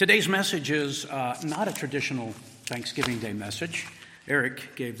Today's message is not a traditional Thanksgiving Day message.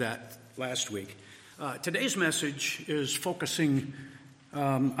 Eric gave that last week. Today's message is focusing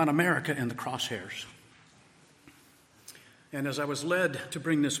on America in the crosshairs. And as I was led to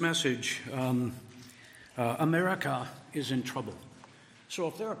bring this message, America is in trouble. So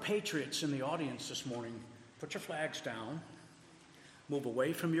if there are patriots in the audience this morning, put your flags down, move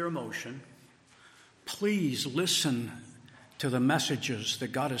away from your emotion. Please listen to the messages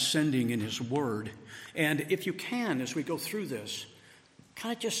that God is sending in His Word. And if you can, as we go through this,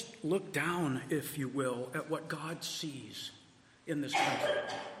 kind of just look down, if you will, at what God sees in this country.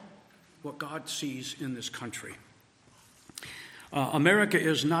 What God sees in this country. America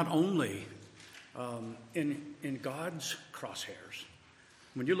is not only in God's crosshairs.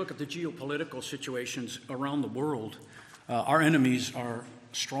 When you look at the geopolitical situations around the world, our enemies are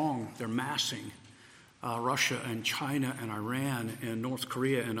strong. They're massing. Russia and China and Iran and North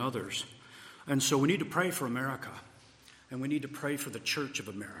Korea and others. And so we need to pray for America, and we need to pray for the Church of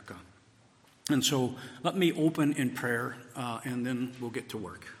America. And so let me open in prayer, and then we'll get to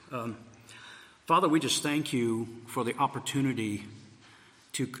work. Father, we just thank you for the opportunity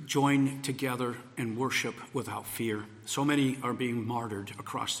to join together and worship without fear. So many are being martyred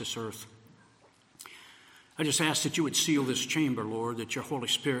across this earth. I just ask that you would seal this chamber, Lord, that your Holy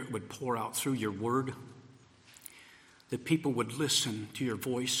Spirit would pour out through your word, that people would listen to your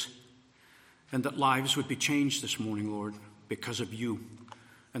voice, and that lives would be changed this morning, Lord, because of you.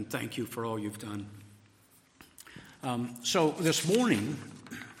 And thank you for all you've done. So this morning,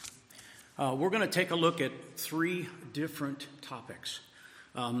 we're going to take a look at three different topics.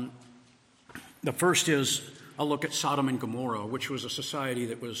 The first is a look at Sodom and Gomorrah, which was a society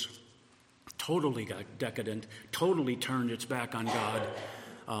that was totally decadent, totally turned its back on God,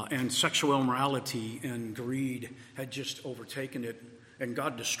 and sexual immorality and greed had just overtaken it, and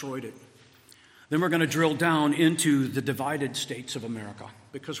God destroyed it. Then we're going to drill down into the divided states of America,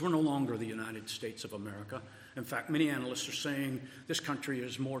 because we're no longer the United States of America. In fact, many analysts are saying this country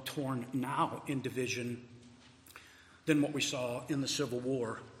is more torn now in division than what we saw in the Civil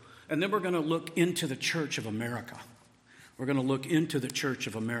War. And then we're going to look into the Church of America. We're going to look into the Church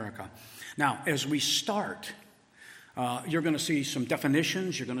of America. Now, as we start, you're going to see some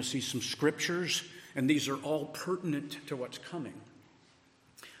definitions, you're going to see some scriptures, and these are all pertinent to what's coming.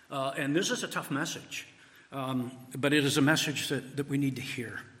 And this is a tough message, but it is a message that we need to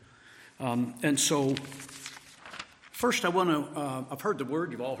hear. And so, first I want to, I've heard the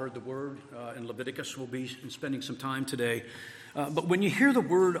word, you've all heard the word, in Leviticus we'll be spending some time today. But when you hear the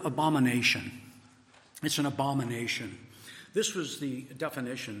word abomination, it's an abomination. This was the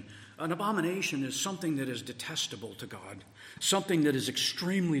definition. An abomination is something that is detestable to God, something that is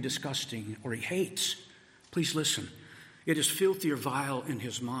extremely disgusting or He hates. Please listen. It is filthy or vile in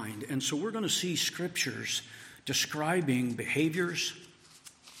His mind. And so we're going to see scriptures describing behaviors,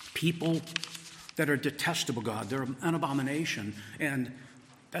 people that are detestable God. They're an abomination, and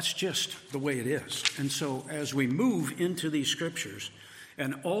that's just the way it is. And so as we move into these scriptures,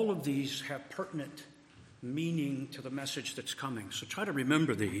 and all of these have pertinent meaning to the message that's coming. So try to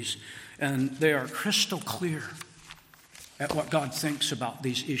remember these, and they are crystal clear at what God thinks about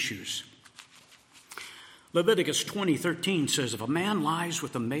these issues. Leviticus 20:13 says, if a man lies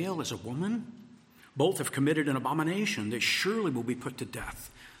with a male as a woman, both have committed an abomination. They surely will be put to death.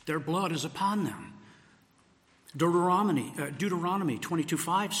 Their blood is upon them. Deuteronomy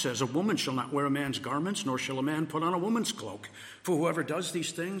 22:5 says, a woman shall not wear a man's garments, nor shall a man put on a woman's cloak. For whoever does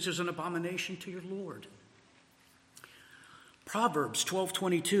these things is an abomination to your Lord. Proverbs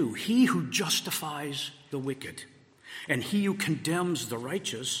 12:22, he who justifies the wicked and he who condemns the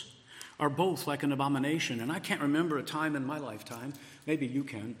righteous are both like an abomination. And I can't remember a time in my lifetime, maybe you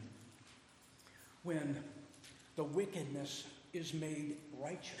can, when the wickedness is made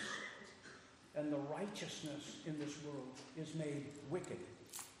righteous and the righteousness in this world is made wicked.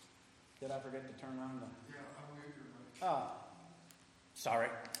 Did I forget to turn on the... Yeah, I'll wait. Sorry.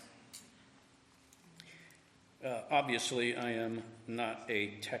 Obviously, I am not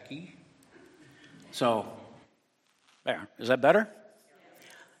a techie. So, there. Is that better?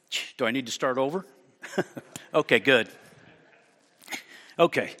 Do I need to start over? Okay, good.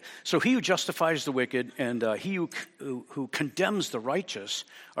 Okay, so he who justifies the wicked and he who condemns the righteous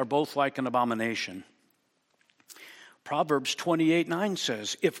are both like an abomination. Proverbs 28:9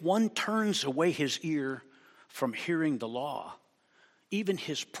 says, if one turns away his ear from hearing the law, even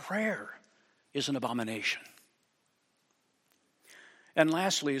his prayer is an abomination. And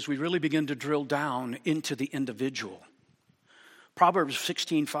lastly, as we really begin to drill down into the individual, Proverbs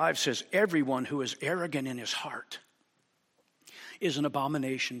 16:5 says, everyone who is arrogant in his heart is an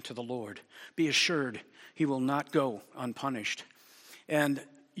abomination to the Lord. Be assured he will not go unpunished. And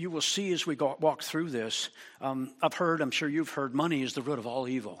you will see as we walk through this, I'm sure you've heard, money is the root of all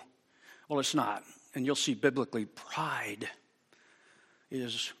evil. Well, it's not. And you'll see biblically, pride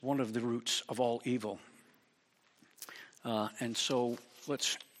is one of the roots of all evil. And so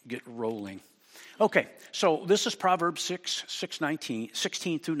let's get rolling. Okay, so this is Proverbs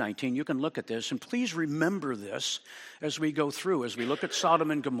 16 through 19. You can look at this, and please remember this as we go through, as we look at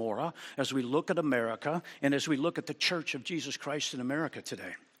Sodom and Gomorrah, as we look at America, and as we look at the Church of Jesus Christ in America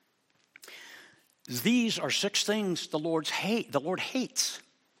today. These are 6 things the Lord hates.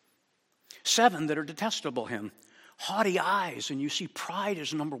 7 that are detestable to him. Haughty eyes, and you see pride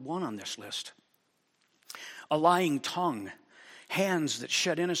is number 1 on this list. A lying tongue. Hands that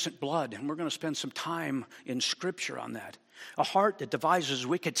shed innocent blood, and we're going to spend some time in Scripture on that. A heart that devises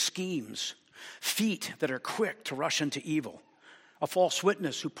wicked schemes. Feet that are quick to rush into evil. A false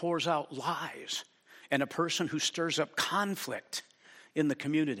witness who pours out lies. And a person who stirs up conflict in the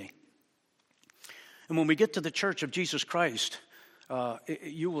community. And when we get to the Church of Jesus Christ,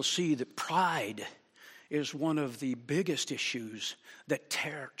 you will see that pride is one of the biggest issues that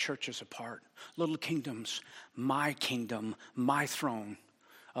tear churches apart. Little kingdoms, my kingdom, my throne.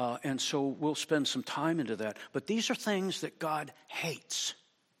 And so we'll spend some time into that. But these are things that God hates.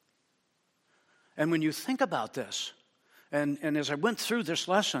 And when you think about this, and as I went through this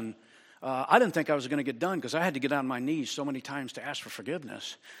lesson, I didn't think I was going to get done because I had to get on my knees so many times to ask for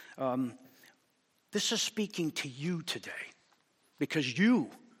forgiveness. This is speaking to you today because you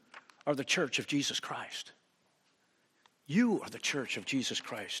are the church of Jesus Christ. You are the church of Jesus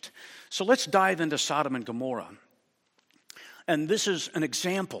Christ. So let's dive into Sodom and Gomorrah. And this is an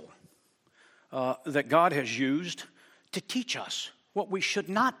example that God has used to teach us what we should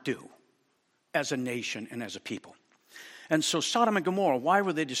not do as a nation and as a people. And so Sodom and Gomorrah, why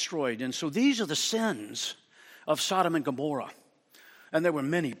were they destroyed? And so these are the sins of Sodom and Gomorrah. And there were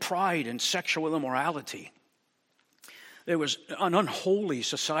many: pride and sexual immorality. There was an unholy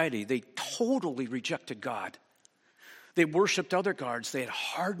society. They totally rejected God. They worshiped other gods. They had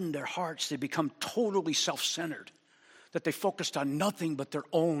hardened their hearts. They become totally self-centered, that they focused on nothing but their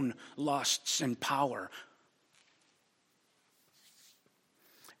own lusts and power.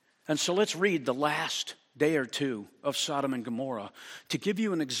 And so let's read the last day or two of Sodom and Gomorrah to give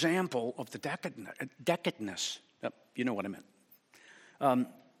you an example of the decadence. You know what I meant.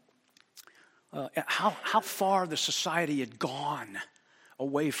 How far the society had gone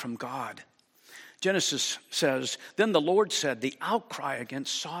away from God. Genesis says, "Then the Lord said, the outcry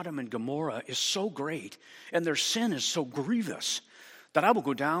against Sodom and Gomorrah is so great, and their sin is so grievous, that I will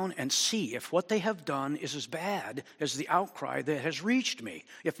go down and see if what they have done is as bad as the outcry that has reached me.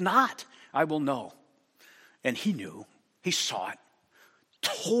 If not, I will know." And he knew, he saw it,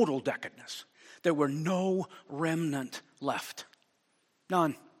 total decadence. There were no remnant left.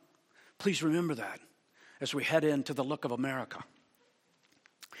 None. Please remember that as we head into the look of America.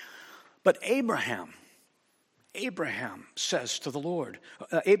 But Abraham says to the Lord,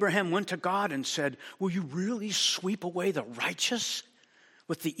 Abraham went to God and said, "Will you really sweep away the righteous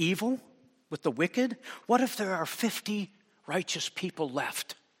with the evil, with the wicked? What if there are 50 righteous people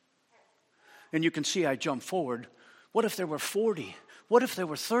left?" And you can see I jump forward. What if there were 40? What if there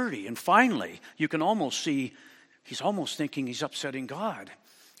were 30? And finally, you can almost see he's almost thinking he's upsetting God.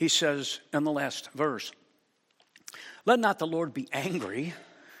 He says in the last verse, "Let not the Lord be angry,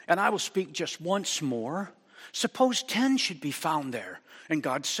 and I will speak just once more. Suppose 10 should be found there." And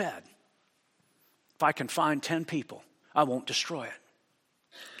God said, "If I can find 10 people, I won't destroy it."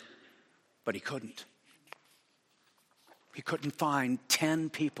 But he couldn't. He couldn't find 10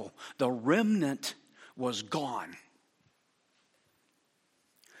 people. The remnant was gone.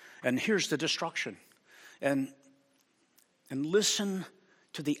 And here's the destruction. And listen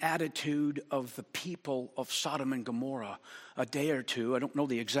to the attitude of the people of Sodom and Gomorrah a day or two, I don't know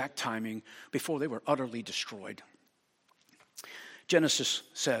the exact timing, before they were utterly destroyed. Genesis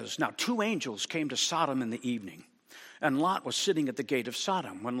says, "Now 2 angels came to Sodom in the evening, and Lot was sitting at the gate of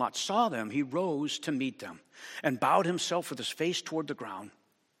Sodom. When Lot saw them, he rose to meet them and bowed himself with his face toward the ground.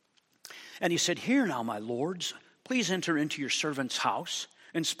 And he said, 'Here now, my lords, please enter into your servant's house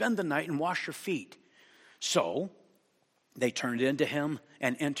and spend the night and wash your feet.' So they turned into him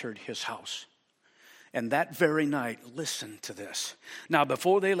and entered his house. And that very night," listen to this, "now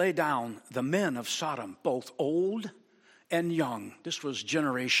before they lay down, the men of Sodom, both old and young," this was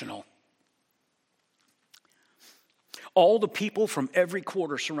generational, "all the people from every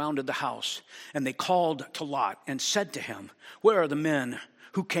quarter surrounded the house, and they called to Lot and said to him, 'Where are the men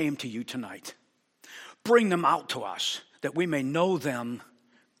who came to you tonight? Bring them out to us, that we may know them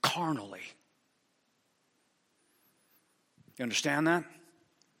carnally. You understand that?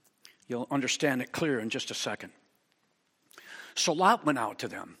 You'll understand it clear in just a second. So Lot went out to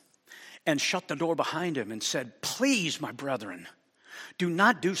them and shut the door behind him and said, "Please, my brethren, do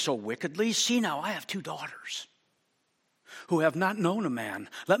not do so wickedly. See now, I have 2 daughters who have not known a man.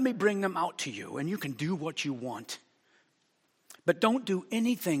 Let me bring them out to you, and you can do what you want. But don't do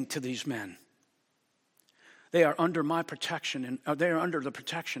anything to these men. They are under my protection, and they are under the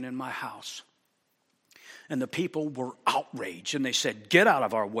protection in my house." And the people were outraged, and they said, "Get out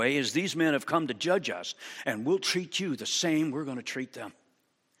of our way, as these men have come to judge us, and we'll treat you the same we're going to treat them."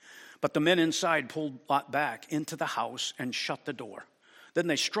 But the men inside pulled Lot back into the house and shut the door. Then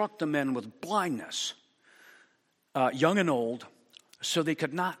they struck the men with blindness, young and old, so they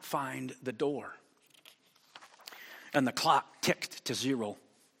could not find the door. And the clock ticked to 0.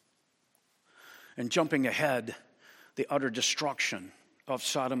 And jumping ahead, the utter destruction of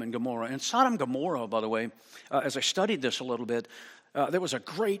Sodom and Gomorrah. And Sodom and Gomorrah, by the way, as I studied this a little bit, there was a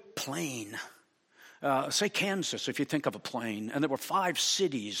great plain. Say Kansas, if you think of a plain. And there were 5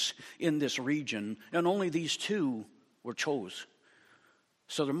 cities in this region, and only these 2 were chose.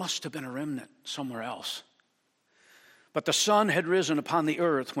 So there must have been a remnant somewhere else. But the sun had risen upon the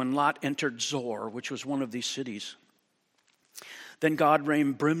earth when Lot entered Zoar, which was one of these cities. Then God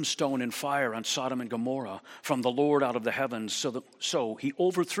rained brimstone and fire on Sodom and Gomorrah from the Lord out of the heavens. So he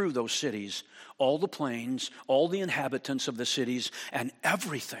overthrew those cities, all the plains, all the inhabitants of the cities, and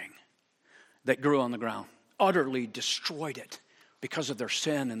everything that grew on the ground. Utterly destroyed it because of their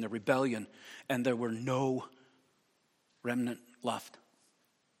sin and their rebellion, and there were no remnant left.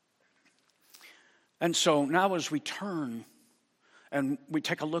 And so now as we turn and we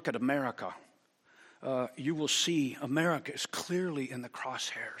take a look at America, you will see America is clearly in the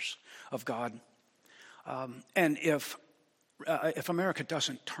crosshairs of God. And if America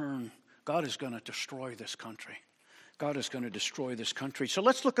doesn't turn, God is going to destroy this country. God is going to destroy this country. So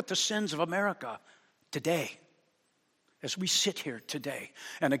let's look at the sins of America today, as we sit here today.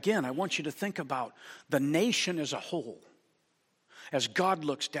 And again, I want you to think about the nation as a whole, as God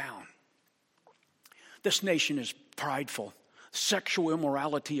looks down. This nation is prideful. Sexual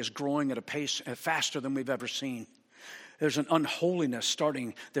immorality is growing at a pace faster than we've ever seen. There's an unholiness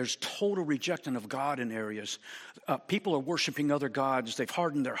starting. There's total rejection of God in areas. People are worshiping other gods. They've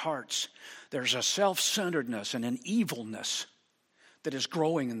hardened their hearts. There's a self-centeredness and an evilness that is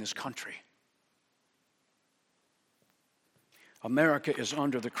growing in this country. America is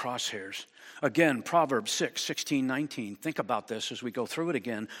under the crosshairs. Again, Proverbs 6, 16, 19. Think about this as we go through it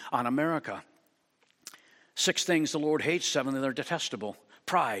again on America. 6 things the Lord hates, 7 that are detestable.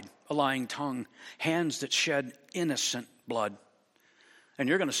 Pride, a lying tongue, hands that shed innocent blood. And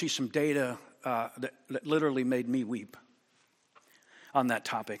you're going to see some data that literally made me weep on that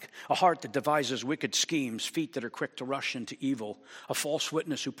topic. A heart that devises wicked schemes, feet that are quick to rush into evil, a false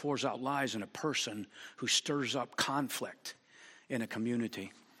witness who pours out lies, and a person who stirs up conflict in a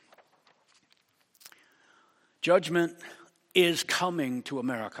community. Judgment is coming to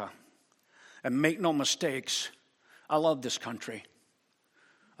America. And make no mistakes, I love this country.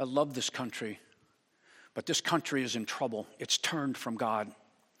 I love this country. But this country is in trouble. It's turned from God.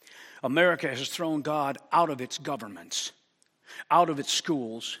 America has thrown God out of its governments, out of its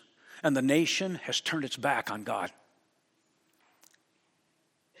schools, and the nation has turned its back on God.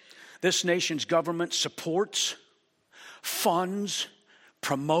 This nation's government supports, funds,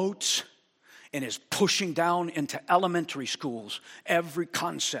 promotes, and is pushing down into elementary schools every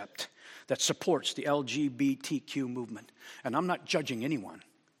concept that supports the LGBTQ movement. And I'm not judging anyone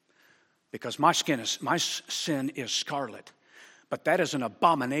because my sin is scarlet. But that is an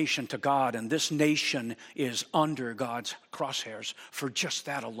abomination to God, and this nation is under God's crosshairs for just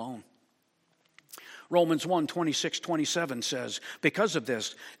that alone. Romans 1, 26, 27 says, because of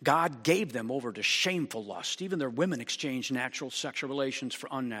this, God gave them over to shameful lust. Even their women exchanged natural sexual relations for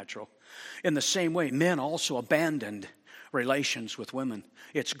unnatural. In the same way, men also abandoned relations with women.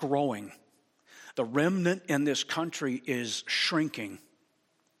 It's growing. The remnant in this country is shrinking.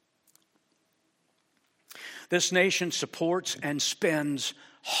 This nation supports and spends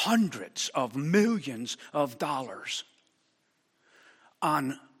hundreds of millions of dollars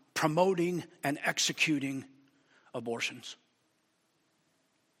on promoting and executing abortions.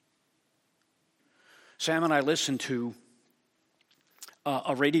 Sam and I listened to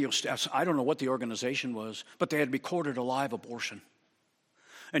a radio station. I don't know what the organization was, but they had recorded a live abortion.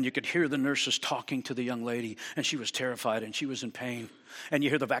 And you could hear the nurses talking to the young lady, and she was terrified, and she was in pain. And you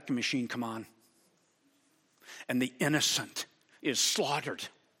hear the vacuum machine come on. And the innocent is slaughtered.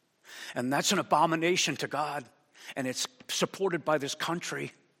 And that's an abomination to God. and it's supported by this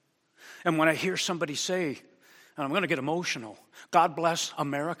country. And when I hear somebody say, and I'm going to get emotional, God bless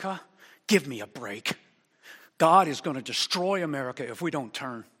America, give me a break. God is going to destroy America if we don't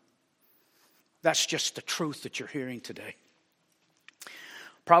turn. That's just the truth that you're hearing today.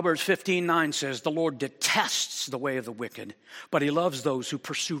 Proverbs 15:9 says, the Lord detests the way of the wicked, but he loves those who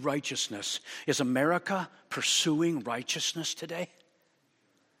pursue righteousness. Is America pursuing righteousness today?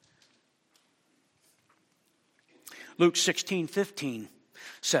 Luke 16:15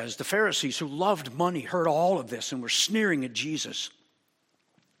 says, the Pharisees who loved money heard all of this and were sneering at Jesus.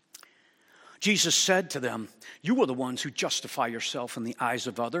 Jesus said to them, you are the ones who justify yourself in the eyes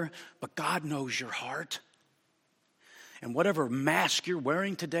of others, but God knows your heart. And whatever mask you're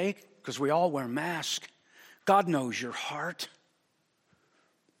wearing today, because we all wear masks, God knows your heart.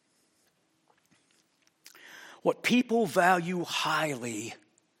 What people value highly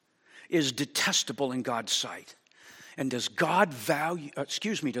is detestable in God's sight. And does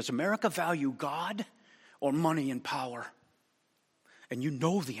America value God or money and power? And you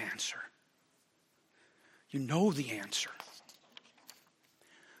know the answer. You know the answer.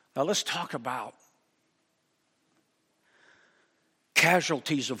 Now let's talk about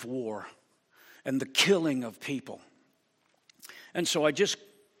casualties of war and the killing of people. And so it just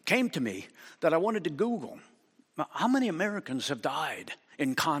came to me that I wanted to Google how many Americans have died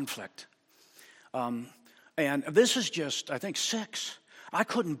in conflict. And this is just, I think, 6. I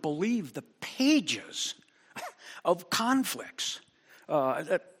couldn't believe the pages of conflicts.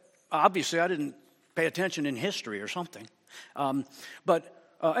 Obviously, I didn't pay attention in history or something. And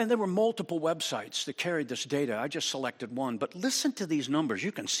there were multiple websites that carried this data. I just selected one. But listen to these numbers.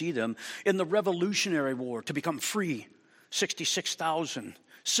 You can see them. In the Revolutionary War, to become free, 66,000.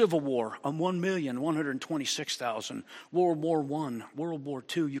 Civil War, 1,126,000. World War I, World War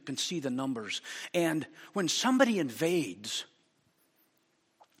II, you can see the numbers. And when somebody invades,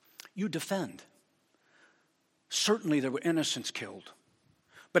 you defend. Certainly there were innocents killed.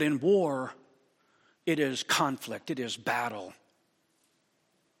 But in war, it is conflict, it is battle.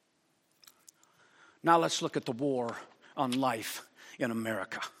 Now let's look at the war on life in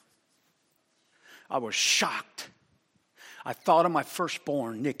America. I was shocked. I thought of my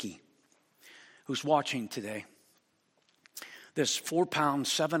firstborn, Nikki, who's watching today. This 4-pound,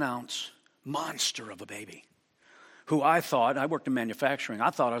 7-ounce monster of a baby, who I worked in manufacturing, I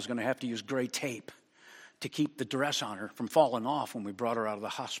thought I was going to have to use gray tape to keep the dress on her from falling off when we brought her out of the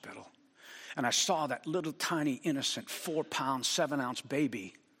hospital. And I saw that little tiny innocent 4-pound, 7-ounce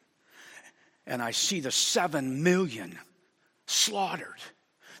baby. And I see the 7 million slaughtered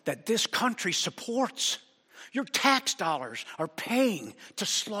that this country supports. Your tax dollars are paying to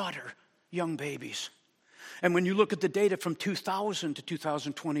slaughter young babies. And when you look at the data from 2000 to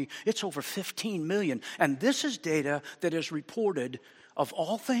 2020, it's over 15 million. And this is data that is reported, of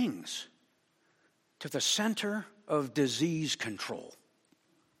all things, to the Center of Disease Control.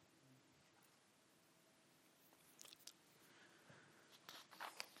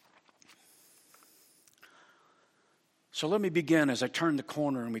 So let me begin as I turn the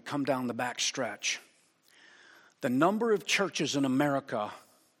corner and we come down the back stretch. The number of churches in America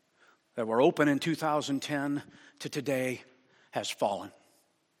that were open in 2010 to today has fallen.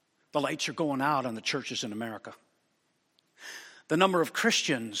 The lights are going out on the churches in America. The number of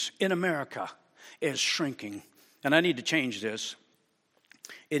Christians in America is shrinking. And I need to change this.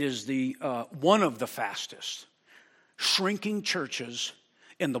 It is the one of the fastest shrinking churches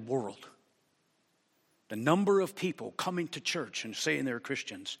in the world. The number of people coming to church and saying they're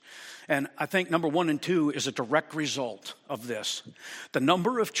Christians. And I think number 1 and 2 is a direct result of this. The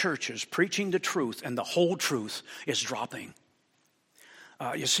number of churches preaching the truth and the whole truth is dropping.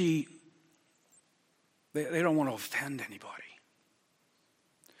 You see, they don't want to offend anybody.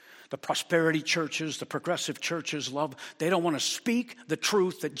 The prosperity churches, the progressive churches they don't want to speak the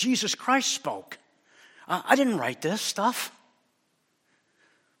truth that Jesus Christ spoke. I didn't write this stuff.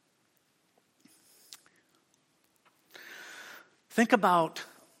 Think about,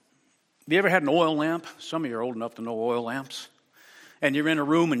 have you ever had an oil lamp? Some of you are old enough to know oil lamps. And you're in a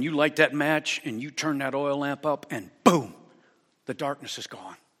room and you light that match and you turn that oil lamp up and boom, the darkness is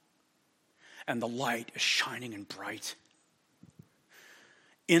gone. And the light is shining and bright.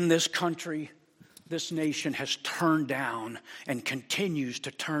 In this country, this nation has turned down and continues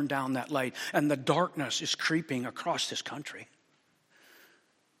to turn down that light. And the darkness is creeping across this country.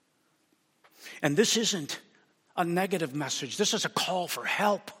 And this isn't a negative message. This is a call for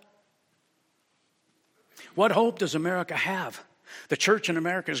help. What hope does America have? The church in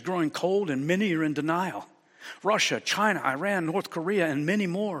America is growing cold and many are in denial. Russia, China, Iran, North Korea, and many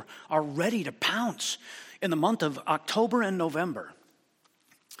more are ready to pounce. In the month of October and November,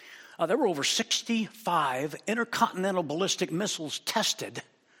 there were over 65 intercontinental ballistic missiles tested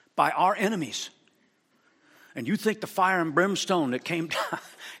by our enemies. And you think the fire and brimstone that came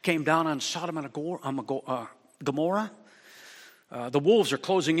down on Sodom and Gomorrah? The wolves are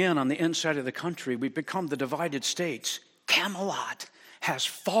closing in on the inside of the country. We've become the divided states. Camelot has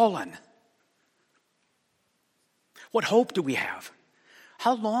fallen. What hope do we have?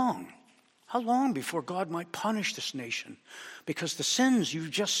 How long? How long before God might punish this nation? Because the sins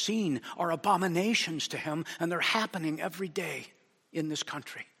you've just seen are abominations to him, and they're happening every day in this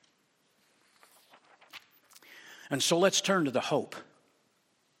country. And so let's turn to the hope.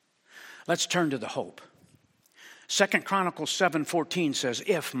 Let's turn to the hope. 2 Chronicles 7:14 says,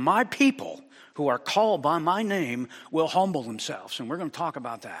 if my people who are called by my name will humble themselves, and we're going to talk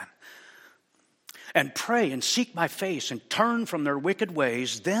about that, and pray and seek my face and turn from their wicked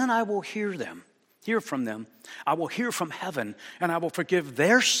ways, then I will hear from them. I will hear from heaven, and I will forgive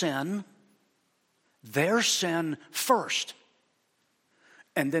their sin first,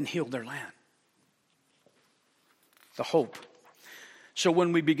 and then heal their land. The hope. So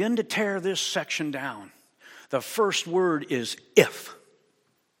when we begin to tear this section down, the first word is if.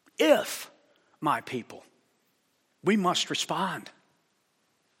 If my people. We must respond.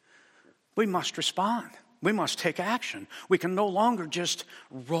 We must respond. We must take action. We can no longer just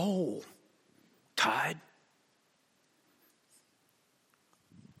roll tide.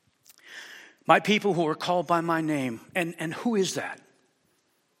 My people who are called by my name. And who is that?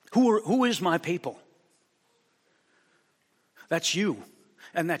 Who is my people? That's you.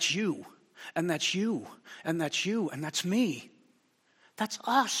 And that's you. And that's you. And that's you. And that's me. That's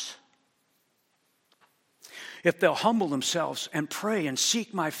us. If they'll humble themselves and pray and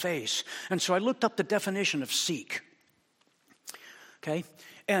seek my face. And so I looked up the definition of seek. Okay?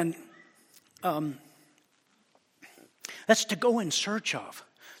 And that's to go in search of.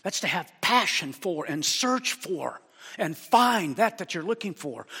 That's to have passion for and search for and find that you're looking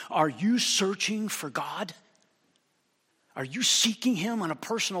for. Are you searching for God? Are you seeking him on a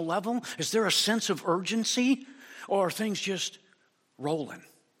personal level? Is there a sense of urgency? Or are things just rolling?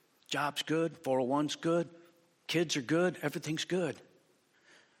 Job's good, 401's good, kids are good, everything's good.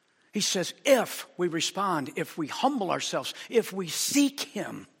 He says, if we respond, if we humble ourselves, if we seek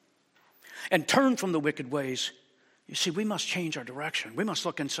him and turn from the wicked ways, you see, we must change our direction. We must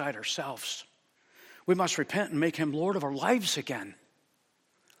look inside ourselves. We must repent and make him Lord of our lives again.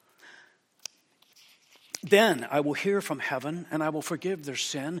 Then I will hear from heaven, and I will forgive their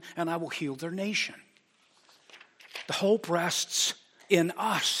sin, and I will heal their nation. The hope rests in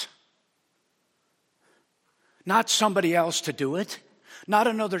us. Not somebody else to do it. Not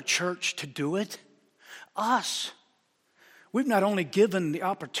another church to do it. Us. We've not only given the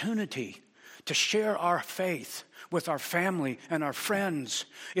opportunity to share our faith with our family and our friends.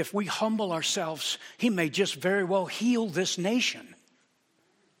 If we humble ourselves, he may just very well heal this nation.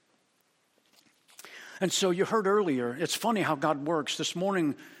 And so you heard earlier, it's funny how God works. This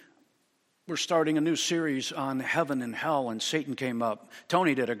morning, we're starting a new series on heaven and hell, and Satan came up.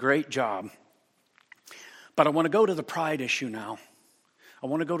 Tony did a great job. But I want to go to the pride issue now. I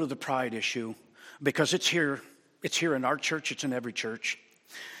want to go to the pride issue because it's here. It's here in our church. It's in every church.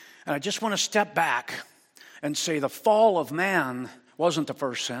 And I just want to step back and say the fall of man wasn't the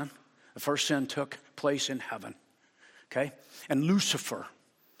first sin. The first sin took place in heaven. Okay? And Lucifer.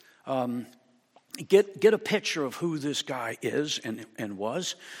 Get a picture of who this guy is and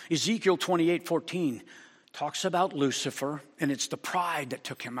was. Ezekiel 28:14 talks about Lucifer, and it's the pride that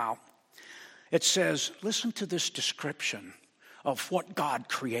took him out. It says, listen to this description of what God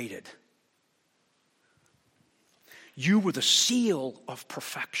created. You were the seal of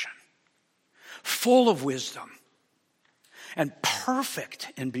perfection, full of wisdom, and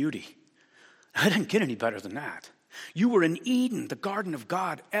perfect in beauty. I didn't get any better than that. You were in Eden, the garden of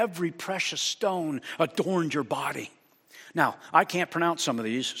God. Every precious stone adorned your body. Now, I can't pronounce some of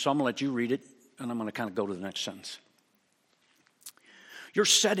these, so I'm going to let you read it, and I'm going to kind of go to the next sentence. Your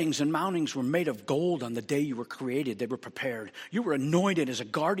settings and mountings were made of gold on the day you were created. They were prepared. You were anointed as a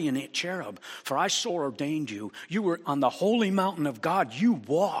guardian cherub, for I so ordained you. You were on the holy mountain of God. You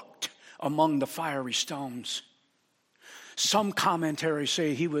walked among the fiery stones. Some commentaries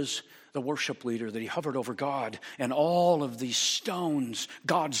say he was the worship leader, that he hovered over God, and all of these stones,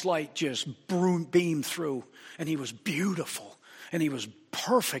 God's light just beamed through, and he was beautiful, and he was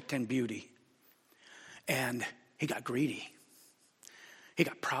perfect in beauty. And he got greedy. He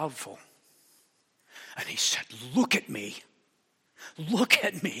got proudful. And he said, look at me. Look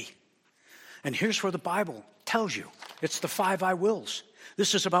at me. And here's where the Bible tells you It's the 5 I wills.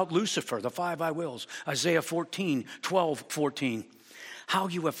 This is about Lucifer, the 5 I wills. Isaiah 14:12-14. How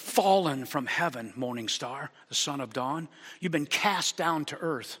you have fallen from heaven, morning star, the son of dawn. You've been cast down to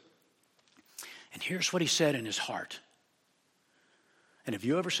earth. And here's what he said in his heart. And have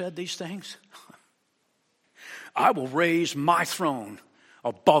you ever said these things? I will raise my throne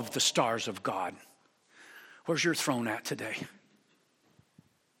above the stars of God. Where's your throne at today?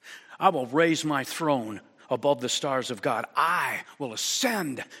 I will raise my throne above the stars of God. I will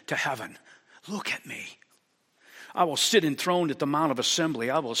ascend to heaven. Look at me. I will sit enthroned at the Mount of Assembly.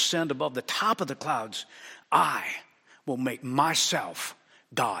 I will ascend above the top of the clouds. I will make myself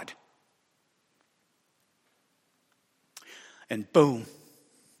God. And boom,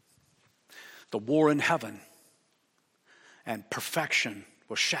 the war in heaven and perfection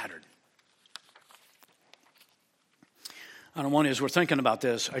was shattered. I don't want to, as we're thinking about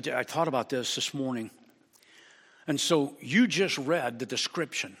this, I thought about this morning. And so you just read the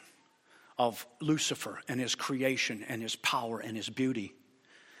description of Lucifer and his creation and his power and his beauty.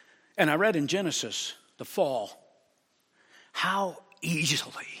 And I read in Genesis, the fall, how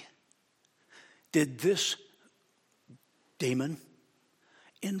easily did this demon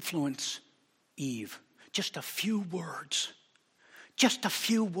influence Eve? Just a few words. Just a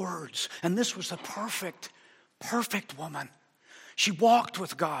few words. And this was the perfect woman. She walked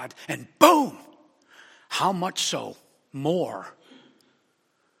with God and boom! How much so more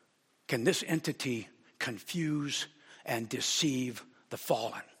can this entity confuse and deceive the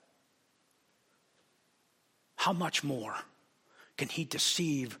fallen? How much more can he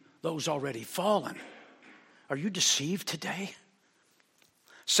deceive those already fallen? Are you deceived today?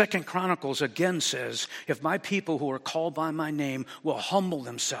 2 Chronicles again says, if my people who are called by my name will humble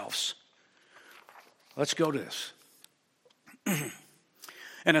themselves. Let's go to this.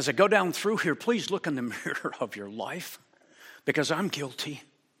 And as I go down through here, please look in the mirror of your life, because I'm guilty.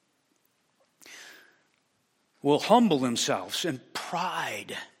 Will humble themselves, and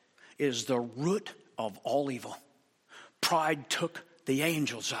pride is the root of all evil. Pride took the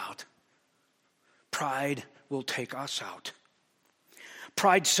angels out. Pride will take us out.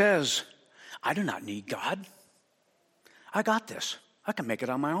 Pride says, I do not need God. I got this. I can make it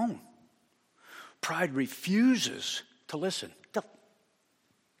on my own. Pride refuses to listen.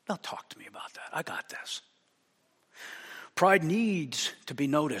 Don't talk to me about that. I got this. Pride needs to be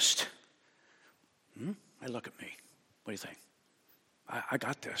noticed. Hey, look at me. What do you think? I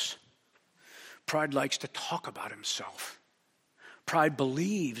got this. Pride likes to talk about himself. Pride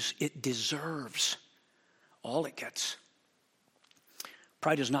believes it deserves all it gets.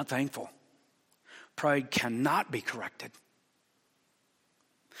 Pride is not thankful. Pride cannot be corrected.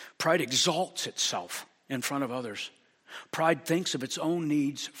 Pride exalts itself in front of others. Pride thinks of its own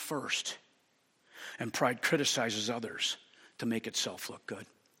needs first. And pride criticizes others to make itself look good.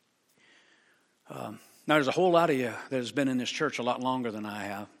 Now, there's a whole lot of you that has been in this church a lot longer than I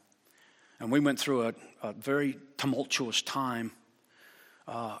have. And we went through a very tumultuous time.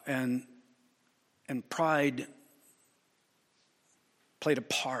 And pride played a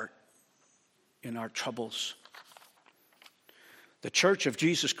part in our troubles. The Church of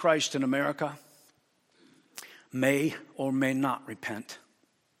Jesus Christ in America may or may not repent.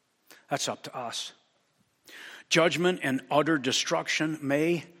 That's up to us. Judgment and utter destruction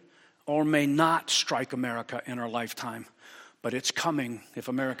may or may not strike America in our lifetime, but it's coming if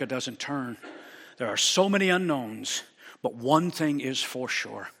America doesn't turn. There are so many unknowns, but one thing is for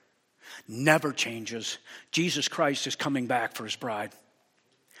sure. Never changes. Jesus Christ is coming back for his bride.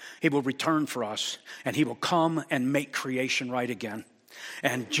 He will return for us, and he will come and make creation right again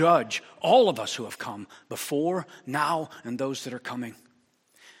and judge all of us who have come before, now, and those that are coming.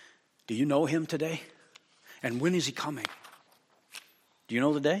 Do you know him today? And when is he coming? Do you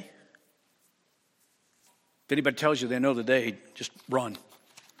know the day? If anybody tells you they know the day, just run.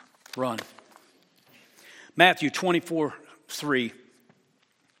 Run. Matthew 24:3.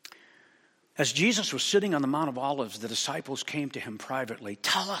 As Jesus was sitting on the Mount of Olives, the disciples came to him privately.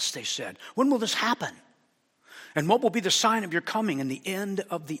 Tell us, they said, when will this happen? And what will be the sign of your coming and the end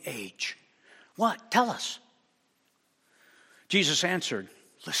of the age? What? Tell us. Jesus answered,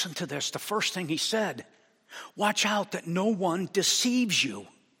 listen to this. The first thing he said, watch out that no one deceives you.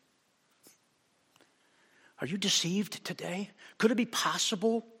 Are you deceived today? Could it be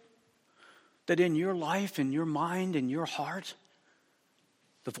possible that in your life, in your mind, in your heart,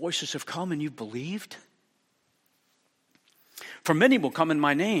 the voices have come and you've believed? For many will come in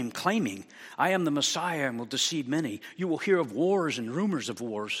my name, claiming, I am the Messiah, and will deceive many. You will hear of wars and rumors of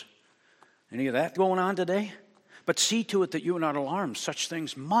wars. Any of that going on today? But see to it that you are not alarmed. Such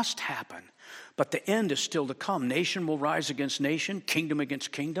things must happen. But the end is still to come. Nation will rise against nation, kingdom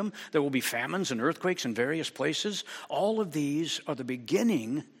against kingdom. There will be famines and earthquakes in various places. All of these are the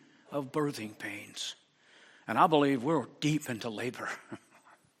beginning of birthing pains. And I believe we're deep into labor.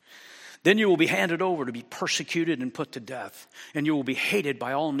 Then you will be handed over to be persecuted and put to death. And you will be hated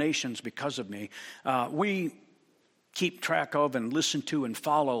by all nations because of me. We keep track of and listen to and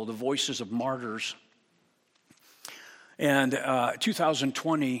follow the voices of martyrs. And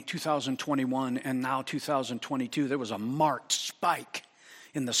 2020, 2021, and now 2022, there was a marked spike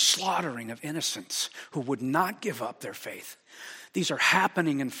in the slaughtering of innocents who would not give up their faith. These are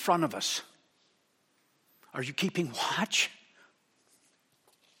happening in front of us. Are you keeping watch?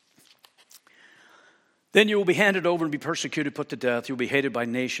 Then you will be handed over and be persecuted, put to death. You will be hated by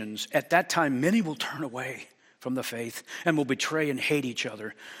nations. At that time, many will turn away from the faith and will betray and hate each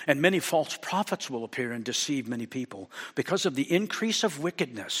other. And many false prophets will appear and deceive many people. Because of the increase of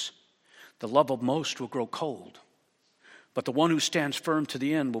wickedness, the love of most will grow cold. But the one who stands firm to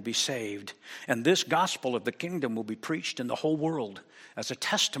the end will be saved. And this gospel of the kingdom will be preached in the whole world as a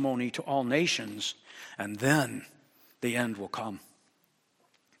testimony to all nations. And then the end will come.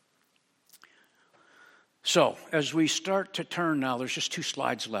 So, as we start to turn now, there's just 2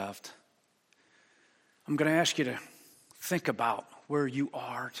 slides left. I'm going to ask you to think about where you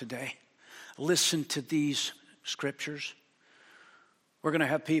are today. Listen to these scriptures. We're going to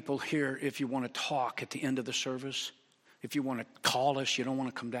have people here if you want to talk at the end of the service. If you want to call us, you don't want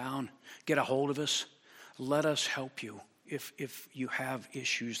to come down, get a hold of us. Let us help you if you have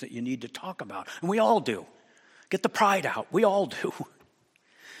issues that you need to talk about. And we all do. Get the pride out. We all do.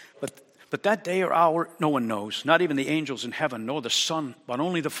 But that day or hour, no one knows, not even the angels in heaven, nor the Son, but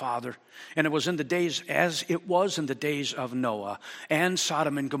only the Father. And it was in the days, as it was in the days of Noah and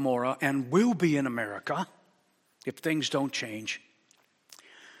Sodom and Gomorrah, and will be in America, if things don't change.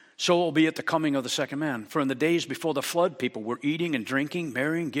 So it will be at the coming of the second man. For in the days before the flood, people were eating and drinking,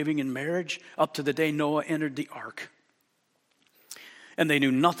 marrying, giving in marriage, up to the day Noah entered the ark. And they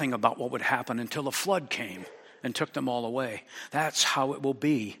knew nothing about what would happen until the flood came and took them all away. That's how it will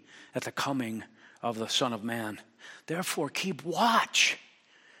be at the coming of the Son of Man. Therefore, keep watch.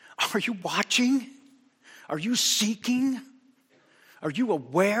 Are you watching? Are you seeking? Are you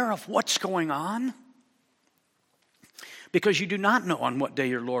aware of what's going on? Because you do not know on what day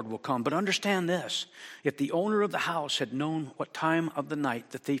your Lord will come. But understand this, if the owner of the house had known what time of the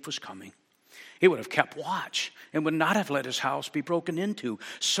night the thief was coming, he would have kept watch and would not have let his house be broken into.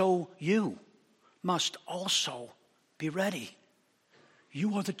 So you must also be ready.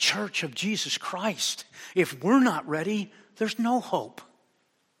 You are the church of Jesus Christ. If we're not ready, there's no hope.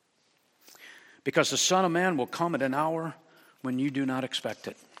 Because the Son of Man will come at an hour when you do not expect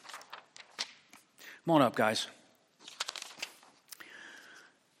it. Come on up, guys.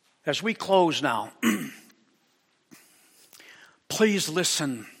 As we close now, please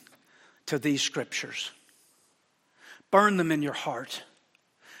listen to these scriptures. Burn them in your heart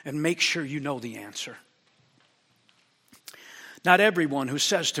and make sure you know the answer. Not everyone who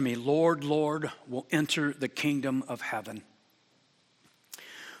says to me, Lord, Lord, will enter the kingdom of heaven,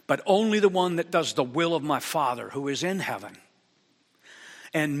 but only the one that does the will of my Father who is in heaven.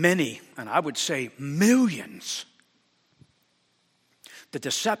 And many, and I would say millions, the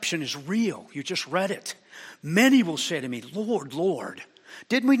deception is real. You just read it. Many will say to me, Lord, Lord,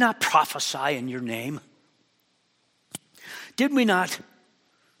 did we not prophesy in your name? Did we not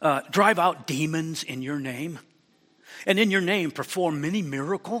drive out demons in your name? And in your name perform many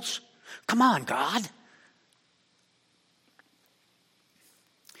miracles? Come on, God.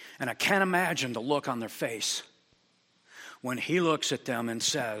 And I can't imagine the look on their face when he looks at them and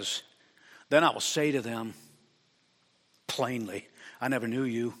says, then I will say to them plainly, I never knew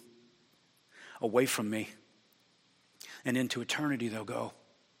you. Away from me. And into eternity they'll go.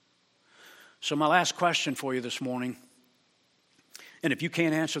 So my last question for you this morning, and if you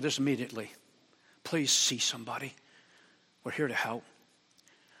can't answer this immediately, please see somebody. We're here to help.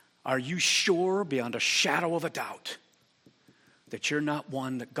 Are you sure beyond a shadow of a doubt that you're not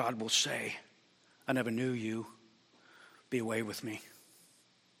one that God will say, I never knew you, be away with me?